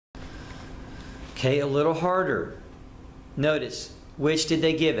Okay, a little harder. Notice, which did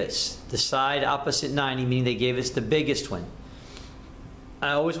they give us? The side opposite 90, meaning they gave us the biggest one.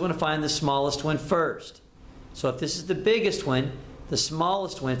 I always want to find the smallest one first. So if this is the biggest one, the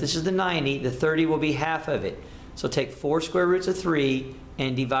smallest one, if this is the 90, the 30 will be half of it. So take 4 square roots of 3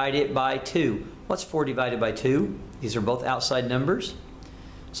 and divide it by 2. What's 4 divided by 2? These are both outside numbers.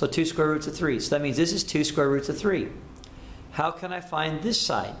 So 2 square roots of 3. So that means this is 2 square roots of 3. How can I find this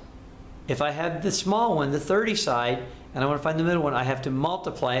side? If I have the small one, the 30 side, and I want to find the middle one, I have to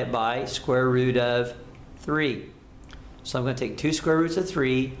multiply it by square root of 3. So I'm going to take 2 square roots of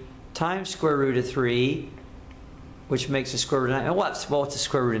 3 times square root of 3, which makes a square root of 9. And what's the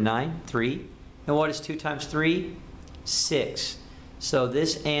square root of 9? 3. And what is 2 times 3? 6. So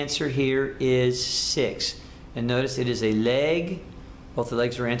this answer here is 6. And notice it is a leg. Both the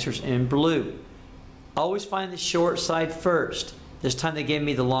legs are answers in blue. Always find the short side first. This time they gave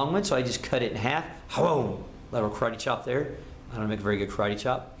me the long one, so I just cut it in half. Whoa! Little karate chop there. I don't make a very good karate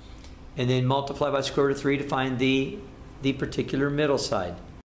chop. And then multiply by square root of 3 to find the particular middle side.